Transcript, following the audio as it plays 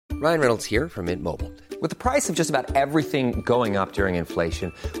Ryan Reynolds here from Mint Mobile. With the price of just about everything going up during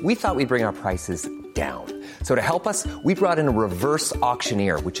inflation, we thought we'd bring our prices down. So to help us, we brought in a reverse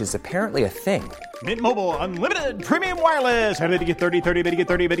auctioneer, which is apparently a thing. Mint Mobile Unlimited Premium Wireless. How to get 30, 30, bit to get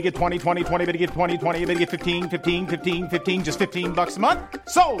 30, bit to get 20, 20, 20, bit to get 20, 20, bit to get 15, 15, 15, 15, just $15 a month?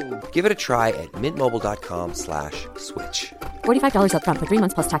 Sold! Give it a try at mintmobile.com/switch. $45 up front for 3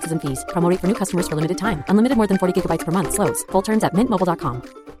 months plus taxes and fees. Promo rate for new customers for limited time. Unlimited more than 40 gigabytes per month. Slows full terms at mintmobile.com.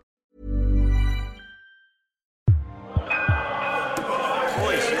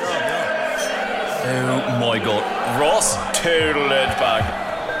 Oh my god, Ross total edge bag.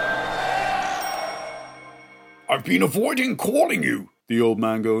 I've been avoiding calling you, the old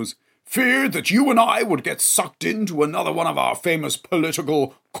man goes. Feared that you and I would get sucked into another one of our famous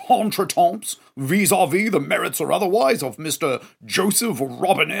political contretemps vis-a-vis the merits or otherwise of Mr. Joseph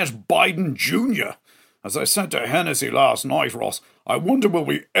Robinette Biden Jr. As I said to Hennessy last night, Ross, I wonder will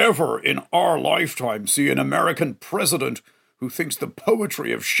we ever in our lifetime see an American president who thinks the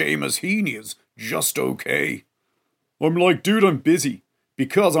poetry of Seamus Heaney is just okay. I'm like, dude, I'm busy.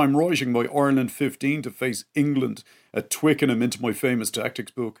 Because I'm writing my Ireland 15 to face England at Twickenham into my famous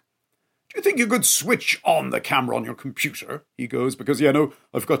tactics book. Do you think you could switch on the camera on your computer? He goes, because,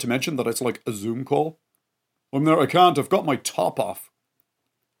 I've got to mention that it's like a Zoom call. I'm there, I can't, I've got my top off.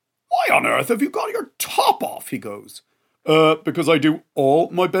 Why on earth have you got your top off? He goes. Because I do all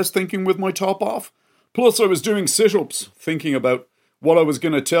my best thinking with my top off. Plus, I was doing sit-ups, thinking about what I was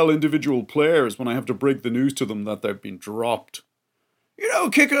going to tell individual players when I have to break the news to them that they've been dropped. You know,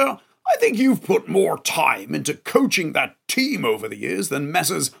 Kicker, I think you've put more time into coaching that team over the years than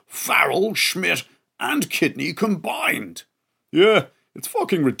Messrs. Farrell, Schmidt, and Kidney combined. Yeah, it's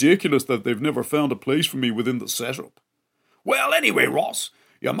fucking ridiculous that they've never found a place for me within the setup. Well, anyway, Ross,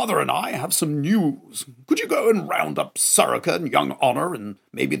 your mother and I have some news. Could you go and round up Sorcha and young Honor and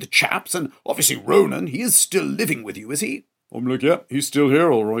maybe the chaps, and obviously Ronan, he is still living with you, is he? I'm like, yeah, he's still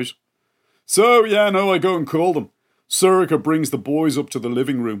here, all right. So, I go and call them. Sorcha brings the boys up to the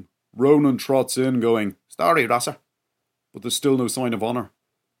living room. Ronan trots in going, Sorry, Rosser. But there's still no sign of Honor.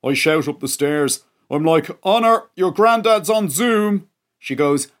 I shout up the stairs. I'm like, Honor, your granddad's on Zoom. She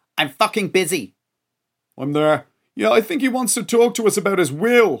goes, I'm fucking busy. I'm there. Yeah, I think he wants to talk to us about his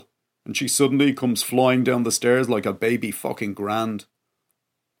will. And she suddenly comes flying down the stairs like a baby fucking grand.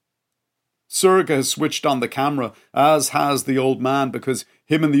 Sorcha has switched on the camera, as has the old man, because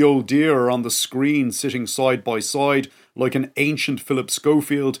him and the old dear are on the screen sitting side by side like an ancient Philip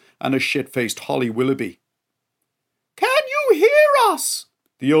Schofield and a shit-faced Holly Willoughby. Can you hear us?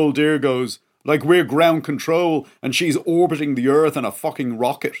 The old dear goes, like we're ground control and she's orbiting the earth in a fucking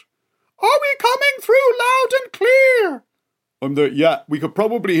rocket. Are we coming through loud and clear? I'm there, yeah, we could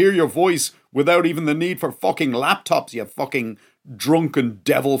probably hear your voice without even the need for fucking laptops, you fucking drunken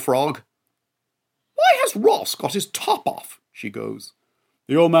devil frog. Why has Ross got his top off? She goes.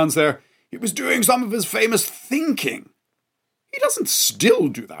 The old man's there. He was doing some of his famous thinking. He doesn't still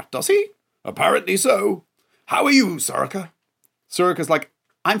do that, does he? Apparently so. How are you, Sorcha? Sorcha's like,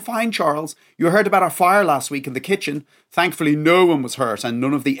 I'm fine, Charles. You heard about our fire last week in the kitchen. Thankfully, no one was hurt and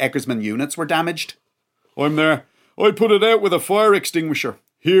none of the Eggersman units were damaged. I'm there. I put it out with a fire extinguisher.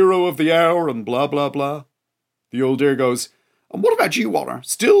 Hero of the hour and blah, blah, blah. The old dear goes, and what about you, Honor?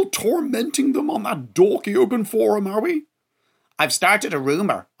 Still tormenting them on that dorky open forum, are we? I've started a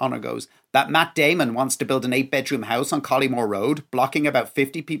rumour, Honor goes, that Matt Damon wants to build an 8-bedroom house on Collymore Road, blocking about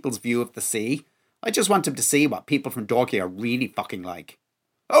 50 people's view of the sea. I just want him to see what people from Dorky are really fucking like.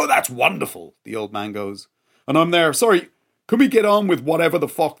 Oh, that's wonderful, the old man goes. And I'm there, sorry, can we get on with whatever the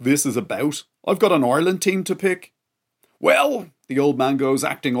fuck this is about? I've got an Ireland team to pick. Well, the old man goes,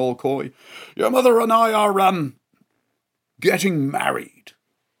 acting all coy, your mother and I are, getting married.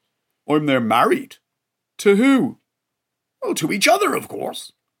 I'm there, married? To who? Well, to each other, of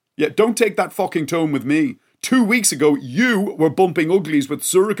course. Yeah, don't take that fucking tone with me. 2 weeks ago, you were bumping uglies with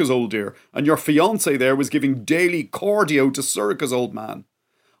Sorcha's old dear, and your fiancé there was giving daily cardio to Sorcha's old man.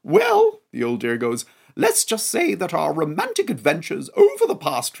 Well, the old dear goes, let's just say that our romantic adventures over the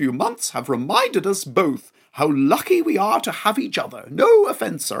past few months have reminded us both how lucky we are to have each other. No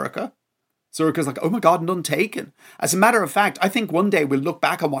offence, Sorcha. Sorcha's like, oh my God, none taken. As a matter of fact, I think one day we'll look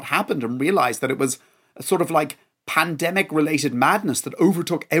back on what happened and realise that it was a sort of like pandemic-related madness that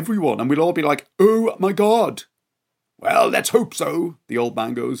overtook everyone, and we'll all be like, oh my God. Well, let's hope so, the old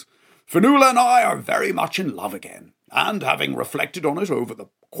man goes. Fionnuala and I are very much in love again, and having reflected on it over the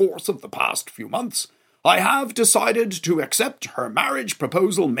course of the past few months, I have decided to accept her marriage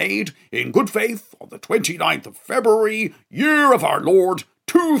proposal made in good faith on the 29th of February, year of our Lord,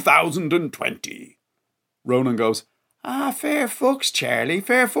 2020. Ronan goes, Fair fucks, Charlie,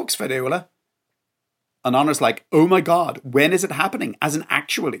 fair fucks, Fedula. And Honor's like, oh my God, when is it happening? As in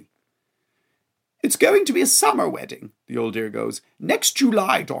actually. It's going to be a summer wedding, the old dear goes. Next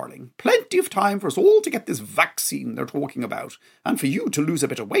July, darling. Plenty of time for us all to get this vaccine they're talking about, and for you to lose a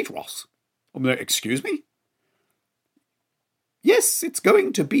bit of weight, Ross. Excuse me? Yes, it's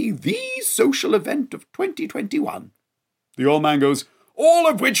going to be the social event of 2021. The old man goes, all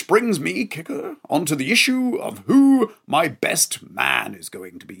of which brings me, Kicker, onto the issue of who my best man is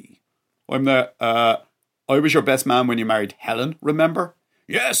going to be. I was your best man when you married Helen, remember?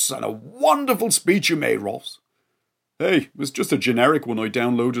 Yes, and a wonderful speech you made, Ross. Hey, it was just a generic one I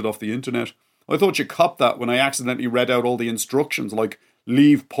downloaded off the internet. I thought you copped that when I accidentally read out all the instructions, like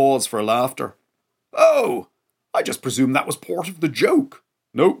leave pause for laughter. Oh, I just presumed that was part of the joke.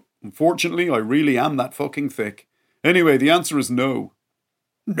 No, unfortunately, I really am that fucking thick. Anyway, the answer is no.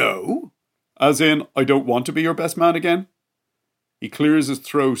 No? As in, I don't want to be your best man again? He clears his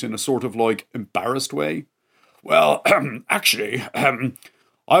throat in a sort of embarrassed way. Well, actually,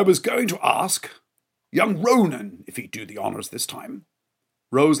 I was going to ask young Ronan if he'd do the honours this time.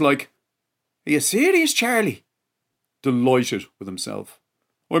 Rose are you serious, Charlie? Delighted with himself.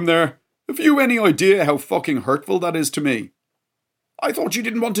 I'm there. Have you any idea how fucking hurtful that is to me? I thought you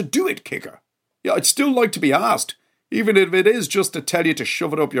didn't want to do it, Kicker. Yeah, I'd still like to be asked, even if it is just to tell you to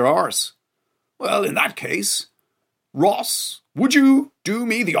shove it up your arse. Well, in that case, Ross, would you do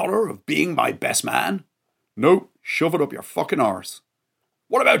me the honour of being my best man? No, shove it up your fucking arse.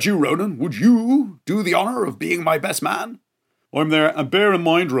 What about you, Ronan? Would you do the honour of being my best man? I'm there, and bear in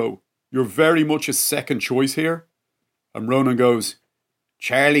mind, Ro, you're very much a second choice here. And Ronan goes,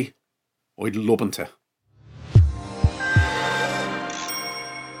 Charlie, I'd love him to.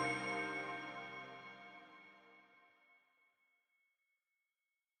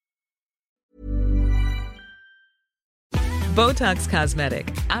 Botox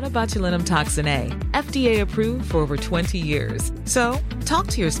Cosmetic, out of botulinum toxin A, FDA approved for over 20 years. So, talk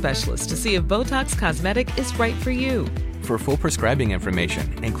to your specialist to see if Botox Cosmetic is right for you. For full prescribing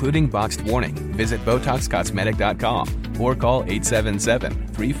information, including boxed warning, visit BotoxCosmetic.com or call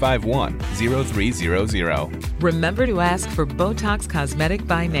 877-351-0300. Remember to ask for Botox Cosmetic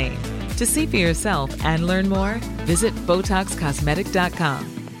by name. To see for yourself and learn more, visit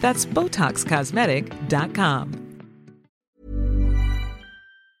BotoxCosmetic.com. That's BotoxCosmetic.com.